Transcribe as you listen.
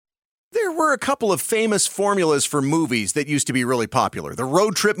were a couple of famous formulas for movies that used to be really popular, the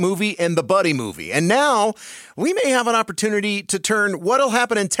road trip movie and the buddy movie. And now we may have an opportunity to turn What'll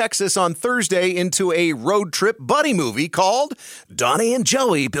Happen in Texas on Thursday into a road trip buddy movie called Donnie and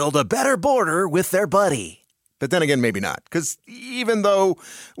Joey Build a Better Border with Their Buddy. But then again, maybe not, because even though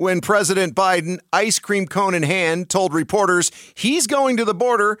when President Biden, ice cream cone in hand, told reporters he's going to the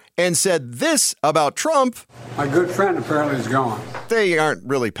border and said this about Trump, my good friend apparently is gone. They aren't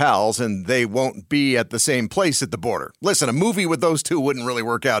really pals, and they won't be at the same place at the border. Listen, a movie with those two wouldn't really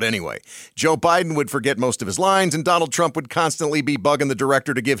work out anyway. Joe Biden would forget most of his lines, and Donald Trump would constantly be bugging the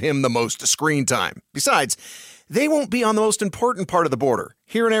director to give him the most screen time. Besides, they won't be on the most important part of the border,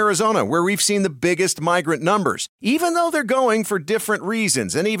 here in Arizona, where we've seen the biggest migrant numbers. Even though they're going for different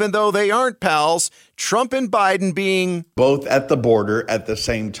reasons, and even though they aren't pals, Trump and Biden being both at the border at the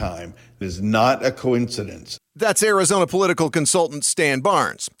same time is not a coincidence. That's Arizona political consultant Stan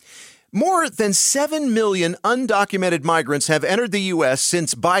Barnes. More than 7 million undocumented migrants have entered the U.S.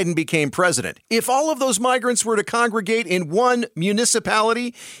 since Biden became president. If all of those migrants were to congregate in one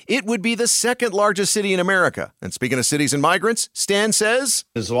municipality, it would be the second largest city in America. And speaking of cities and migrants, Stan says,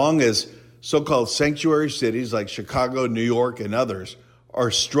 as long as so-called sanctuary cities like Chicago, New York, and others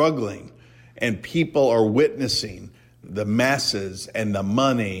are struggling and people are witnessing the masses and the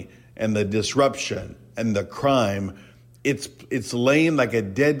money and the disruption and the crime, it's laying like a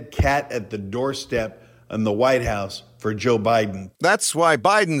dead cat at the doorstep in the White House for Joe Biden. That's why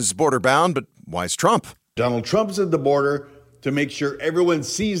Biden's border bound, but why's Trump? Donald Trump's at the border to make sure everyone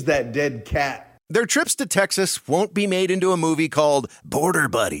sees that dead cat. Their trips to Texas won't be made into a movie called Border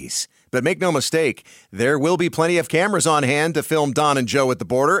Buddies. But make no mistake, there will be plenty of cameras on hand to film Don and Joe at the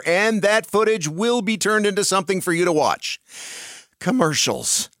border, and that footage will be turned into something for you to watch.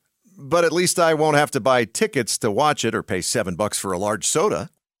 Commercials. But at least I won't have to buy tickets to watch it or pay $7 for a large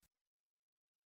soda.